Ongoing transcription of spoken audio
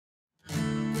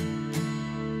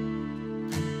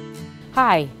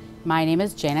Hi, my name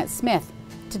is Janet Smith.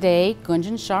 Today,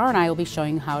 Gunjan Shah and I will be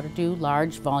showing you how to do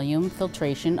large volume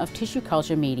filtration of tissue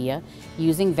culture media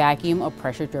using vacuum or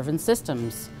pressure-driven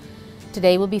systems.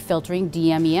 Today we'll be filtering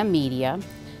DMEM media.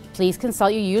 Please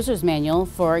consult your user's manual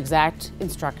for exact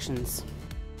instructions.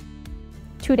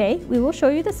 Today, we will show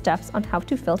you the steps on how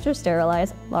to filter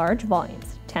sterilize large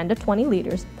volumes, 10 to 20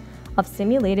 liters, of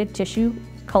simulated tissue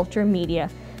culture media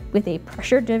with a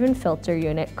pressure-driven filter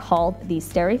unit called the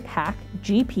Steripak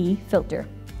GP filter.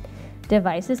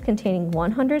 Devices containing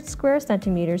 100 square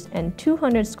centimeters and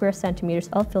 200 square centimeters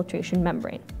of filtration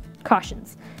membrane.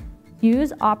 Cautions: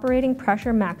 use operating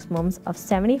pressure maximums of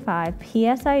 75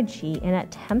 psig and at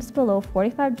temps below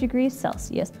 45 degrees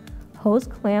Celsius. Hose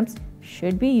clamps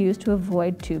should be used to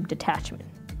avoid tube detachment.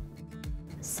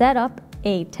 Set up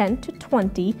a 10 to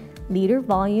 20 liter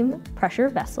volume pressure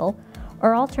vessel,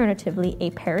 or alternatively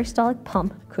a peristaltic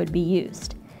pump could be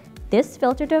used. This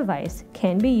filter device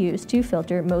can be used to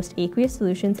filter most aqueous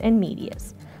solutions and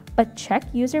medias, but check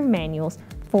user manuals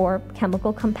for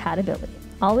chemical compatibility.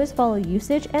 Always follow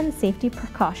usage and safety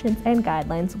precautions and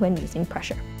guidelines when using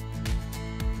pressure.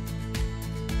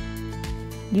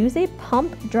 Use a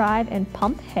pump drive and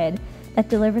pump head that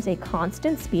delivers a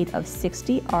constant speed of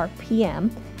 60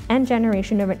 RPM and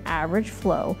generation of an average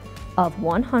flow of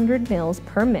 100 mils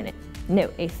per minute.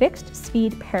 Note, a fixed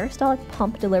speed peristaltic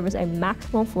pump delivers a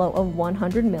maximum flow of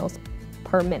 100 mils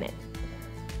per minute.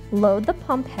 Load the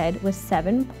pump head with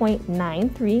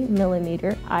 7.93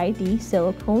 millimeter ID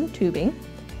silicone tubing.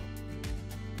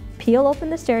 Peel open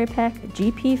the Steripak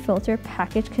GP filter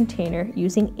package container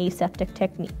using aseptic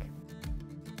technique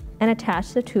and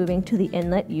attach the tubing to the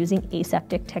inlet using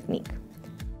aseptic technique.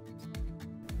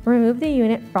 Remove the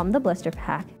unit from the blister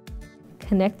pack,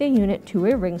 connect the unit to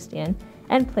a ring stand,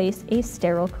 and place a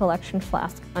sterile collection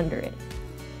flask under it.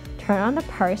 Turn on the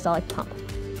peristaltic pump.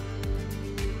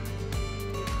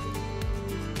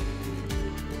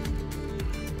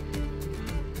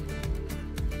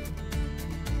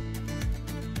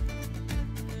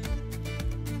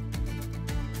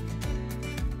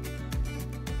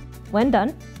 When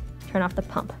done, turn off the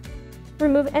pump.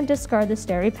 Remove and discard the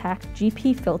Steripak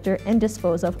GP filter and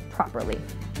dispose of properly.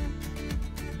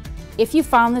 If you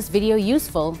found this video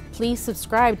useful, please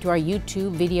subscribe to our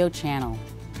YouTube video channel.